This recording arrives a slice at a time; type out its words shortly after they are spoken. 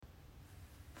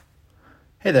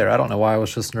Hey there, I don't know why I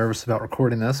was just nervous about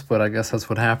recording this, but I guess that's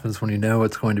what happens when you know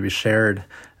it's going to be shared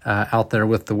out there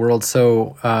with the world.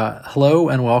 So hello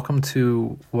and welcome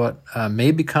to what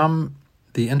may become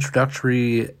the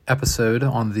introductory episode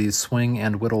on the Swing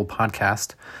and Whittle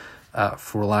podcast,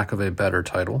 for lack of a better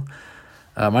title.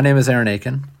 My name is Aaron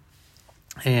Aiken,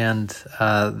 and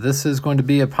this is going to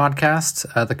be a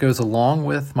podcast that goes along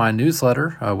with my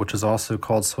newsletter, which is also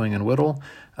called Swing and Whittle.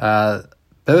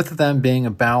 Both of them being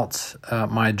about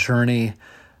my journey,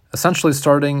 essentially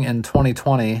starting in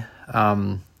 2020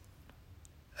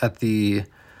 at the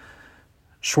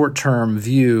short-term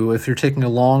view. If you're taking a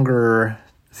longer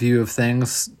view of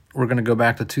things, we're going to go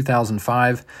back to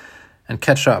 2005 and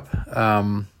catch up.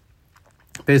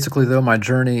 Basically, though, my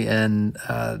journey in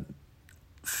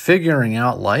figuring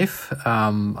out life.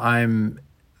 I'm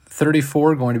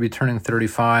 34, going to be turning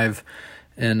 35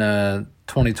 in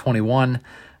 2021.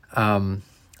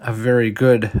 A very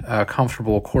good,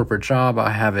 comfortable corporate job.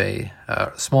 I have a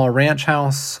small ranch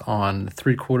house on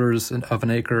 3/4 of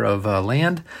an acre of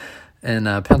land in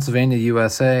Pennsylvania,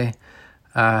 USA.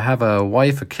 I have a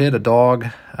wife, a kid, a dog,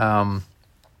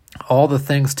 all the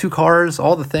things, 2 cars,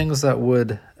 all the things that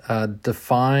would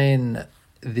define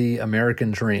the American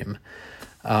dream.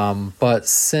 But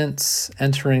since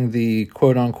entering the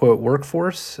quote-unquote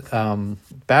workforce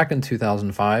back in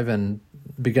 2005 and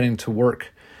beginning to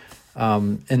work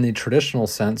in the traditional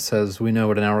sense, as we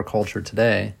know it in our culture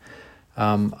today,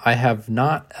 I have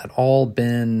not at all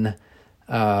been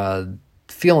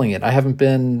feeling it. I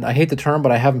hate the term,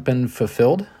 but I haven't been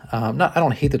fulfilled. I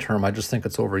don't hate the term, I just think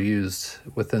it's overused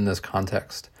within this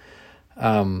context.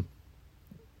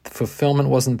 Fulfillment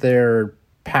wasn't there,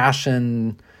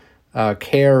 passion,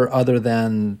 care other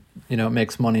than, it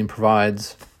makes money and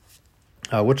provides,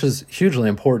 which is hugely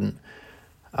important.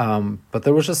 But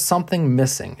there was just something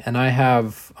missing, and I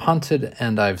have hunted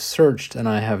and I've searched and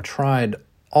I have tried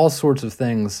all sorts of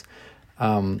things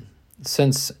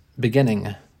since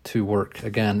beginning to work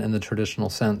again in the traditional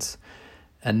sense,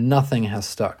 and nothing has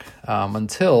stuck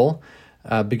until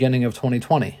beginning of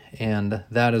 2020, and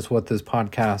that is what this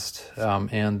podcast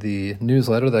and the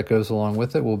newsletter that goes along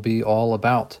with it will be all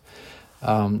about.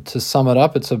 To sum it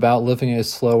up, it's about living a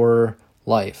slower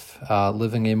life,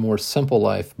 living a more simple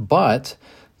life, but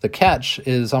the catch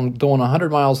is I'm doing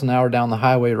 100 miles an hour down the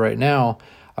highway right now.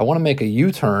 I want to make a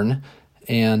U-turn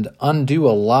and undo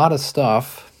a lot of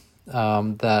stuff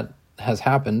that has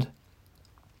happened,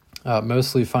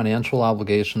 mostly financial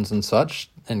obligations and such,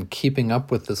 and keeping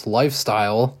up with this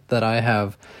lifestyle that I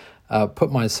have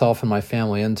put myself and my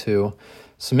family into.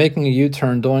 So making a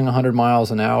U-turn, doing 100 miles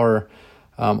an hour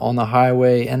on the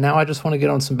highway, and now I just want to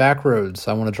get on some back roads.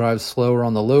 I want to drive slower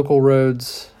on the local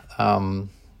roads,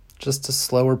 just a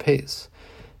slower pace.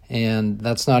 And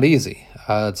that's not easy.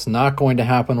 It's not going to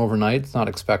happen overnight. It's not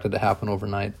expected to happen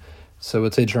overnight. So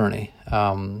it's a journey.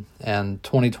 And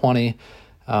 2020,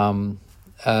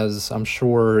 as I'm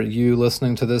sure you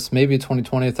listening to this, maybe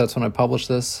 2020 if that's when I publish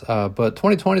this, but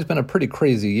 2020 has been a pretty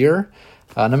crazy year,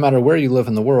 no matter where you live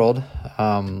in the world,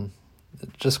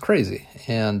 just crazy.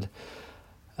 And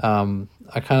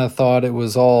I kind of thought it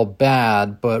was all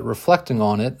bad, but reflecting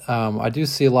on it, I do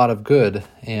see a lot of good,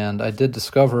 and I did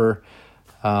discover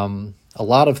a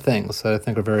lot of things that I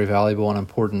think are very valuable and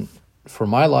important for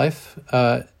my life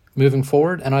moving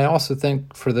forward, and I also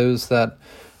think for those that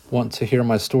want to hear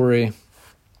my story,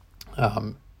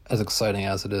 as exciting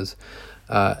as it is,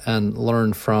 and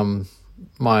learn from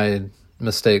my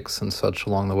mistakes and such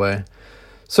along the way.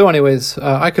 So anyways,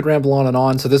 I could ramble on and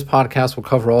on. So this podcast will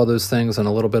cover all those things and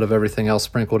a little bit of everything else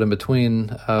sprinkled in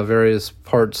between various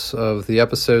parts of the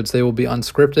episodes. They will be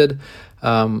unscripted,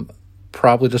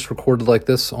 probably just recorded like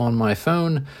this on my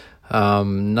phone.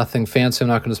 Nothing fancy. I'm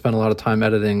not going to spend a lot of time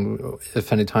editing,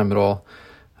 if any time at all.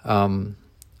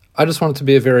 I just want it to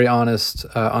be a very honest,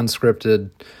 unscripted,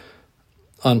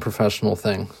 unprofessional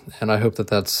thing, and I hope that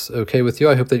that's okay with you.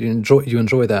 I hope that you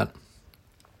enjoy that.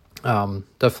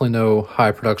 Definitely no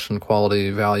high production quality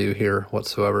value here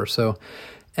whatsoever. So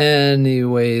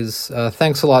anyways,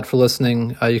 thanks a lot for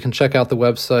listening. You can check out the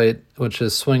website, which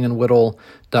is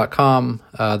swingandwhittle.com.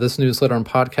 This newsletter and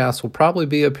podcast will probably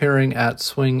be appearing at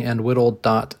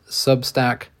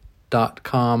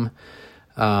swingandwhittle.substack.com.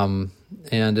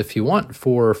 And if you want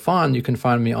for fun, you can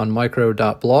find me on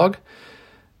micro.blog.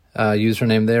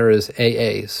 Username there is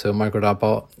AA. So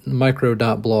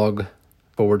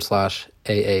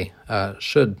micro.blog/AA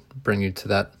should bring you to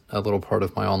that little part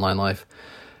of my online life.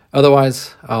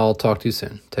 Otherwise, I'll talk to you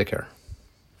soon. Take care.